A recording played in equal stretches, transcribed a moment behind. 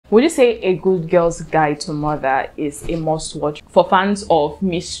Would you say A Good Girl's Guide to Murder is a must-watch for fans of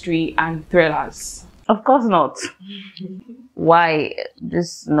mystery and thrillers? Of course not. Why?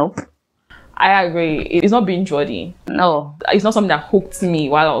 Just nope. I agree. It's not binge-worthy. No. It's not something that hooked me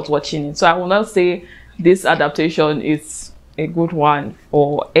while I was watching it. So I will not say this adaptation is a good one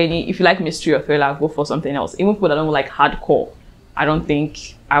for any. If you like mystery or thriller, go for something else. Even people that don't like hardcore, I don't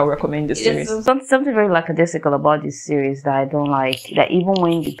think I would recommend this series. Something very lackadaisical about this series that I don't like. That even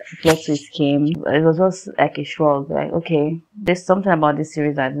when the plot twist came, it was just like a shrug. Like, okay, there's something about this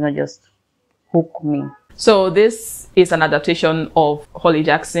series that did not just hook me. So this is an adaptation of Holly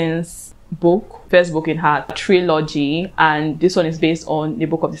Jackson's book, first book in her trilogy, and this one is based on the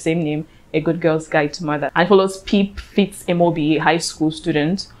book of the same name, A Good Girl's Guide to Murder, and follows Pip Fitz-Amobi, a high school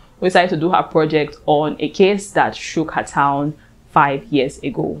student who decided to do her project on a case that shook her town 5 years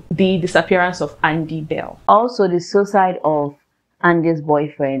ago, the disappearance of Andie Bell. Also, the suicide of Andie's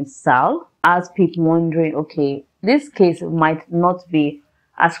boyfriend, Sal, has people wondering, okay, this case might not be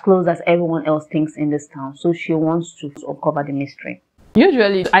as close as everyone else thinks in this town, so she wants to uncover the mystery.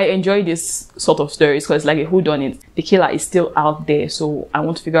 Usually, I enjoy this sort of stories because it's like a whodunit. The killer is still out there, so I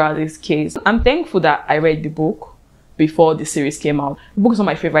want to figure out this case. I'm thankful that I read the book before the series came out. The book is not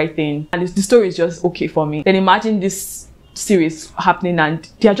my favorite thing, and the story is just okay for me. Then imagine this series happening and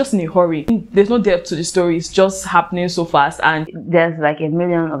they are just in a hurry. There's no depth to the story, it's just happening so fast, and there's like a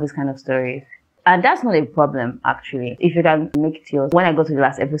million of these kind of stories. And that's not a problem, actually, if you can make it yours. When I got to the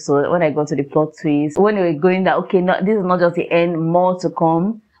last episode, when I got to the plot twist, when they were going that, okay, no, this is not just the end, more to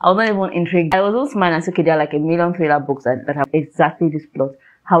come, I was not even intrigued. I was also smart and said, okay, there are like a million thriller books that have exactly this plot.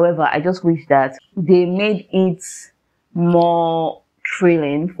 However, I just wish that they made it more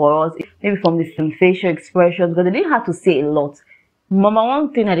thrilling for us, maybe from the facial expressions, because they didn't have to say a lot. Number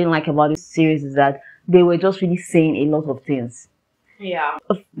one thing I didn't like about this series is that they were just really saying a lot of things. Yeah.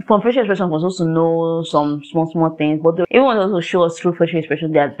 From facial expression, was also know some small things, but even when they also show us through facial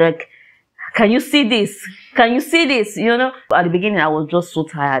expression, they're like, can you see this? Can you see this? You know, at the beginning, I was just so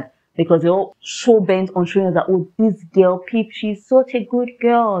tired because they all so bent on showing us that, oh, this girl, Pip, she's such a good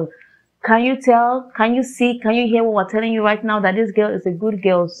girl. Can you tell? Can you see? Can you hear what we're telling you right now that this girl is a good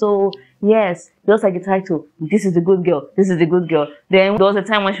girl? So, yes, just like the title, this is the good girl. This is the good girl. Then there was a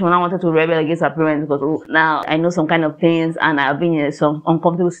time when she wanted to rebel against her parents because, oh, now I know some kind of things and I've been in some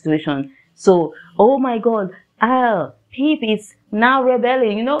uncomfortable situation. So, oh my God, Pip is now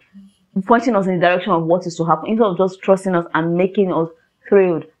rebelling, you know, pointing us in the direction of what is to happen instead of just trusting us and making us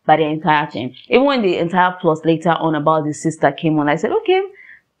thrilled by the entire thing. Even when the entire plot later on about the sister came on, I said, okay,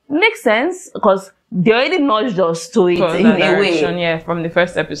 makes sense, because they already nudged us to it in a way. Yeah, from the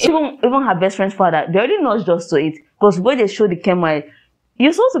first episode. Even her best friend's father, they already nudged us to it, because when they showed the camera,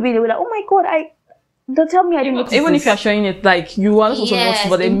 you're supposed to be in a way like, oh my God, don't tell me I didn't notice Even this. if you're showing it like you are supposed to notice,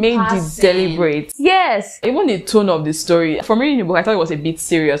 but they made it deliberate. Yes. Even the tone of the story, from reading the book, I thought it was a bit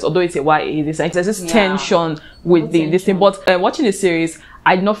serious, although it's a YA. There's this tension with this thing. But watching the series,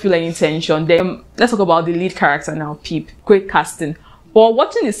 I did not feel any tension. Then let's talk about the lead character now, Pip. Great casting. But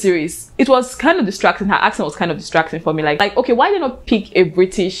watching the series, it was kind of distracting. Her accent was kind of distracting for me. Like, okay, why did they not pick a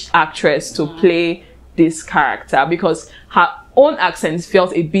British actress to play this character? Because her own accent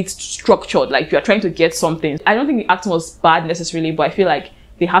felt a bit structured, like you are trying to get something. I don't think the acting was bad necessarily, but I feel like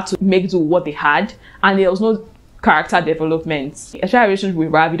they had to make do what they had, and there was no character development. Especially our relationship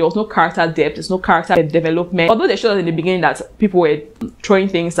with Ravi, there was no character depth, there's no character development. Although they showed us in the beginning that people were throwing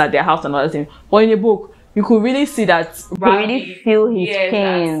things at their house and other things, but in the book, you could really see that Ravi, really feel his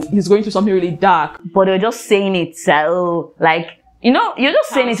pain. He's going through something really dark. But they're just saying it, so like, you know, you're just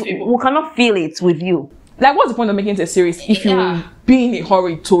saying it, we cannot feel it with you. Like, what's the point of making it a series if you will be in a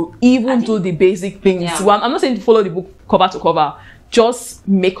hurry to even do the basic things? Yeah. Well, I'm not saying to follow the book cover to cover. Just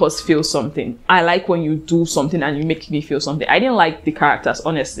make us feel something. I like when you do something and you make me feel something. I didn't like the characters,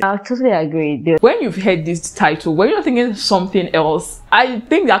 honestly. I totally agree. When you've heard this title, when you're thinking something else, I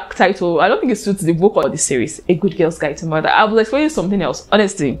think that title, I don't think it suits the book or the series. A Good Girl's Guide to Murder. I was expecting something else,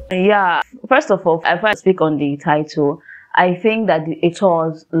 honestly. Yeah. First of all, if I speak on the title, I think that the 8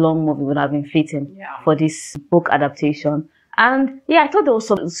 hours long movie would have been fitting for this book adaptation. And yeah, I thought there was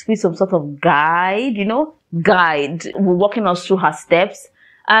some sort of guide, you know, walking us through her steps.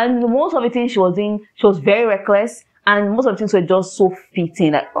 And most of the things she was doing, she was very reckless. And most of the things were just so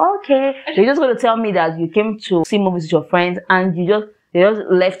fitting. Like, okay, you're just going to tell me that you came to see movies with your friends and they just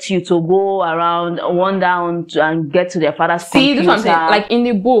left you to go around, wander and get to their father's computer. This is what I'm saying. Like in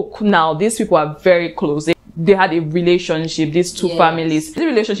the book now, these people are very close. They had a relationship, these two families. The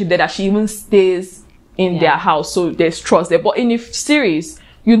relationship there that she even stays in their house, so there's trust there. But in the series,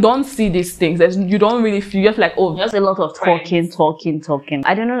 you don't see these things. You don't really feel, you're just like, oh, just a lot of talking.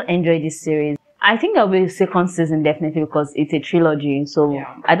 I do not enjoy this series. I think there'll be a second season definitely because it's a trilogy. So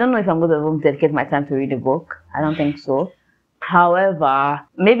I don't know if I'm going to dedicate my time to read the book. I don't think so. However,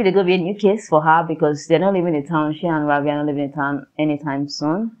 maybe there's going to be a new case for her because they're not living in town. She and Ravi are not living in town anytime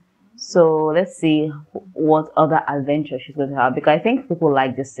soon. So let's see what other adventure she's going to have, because I think people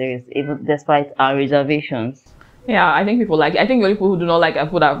like this series, even despite our reservations. Yeah, I think people like it. I think the only people who do not like it are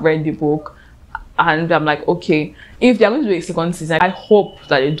people that have read the book. And I'm like, okay, if they're going to do a second season, I hope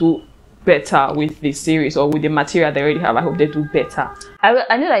that they do better with the series or with the material they already have. I hope they do better. I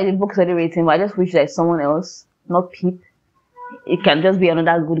know that the book's already written, but I just wish that someone else, not Pip. It can just be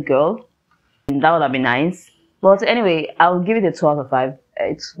another good girl. That would have been nice. But anyway, I'll give it a 2 out of 5.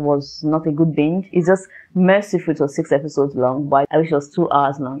 It was not a good binge. It's just merciful. It was 6 episodes long, but I wish it was 2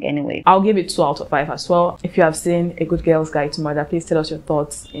 hours long anyway. I'll give it 2 out of 5 as well. If you have seen A Good Girl's Guide to Murder, please tell us your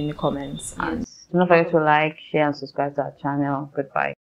thoughts in the comments. Yes. Do not forget to like, share, and subscribe to our channel. Goodbye.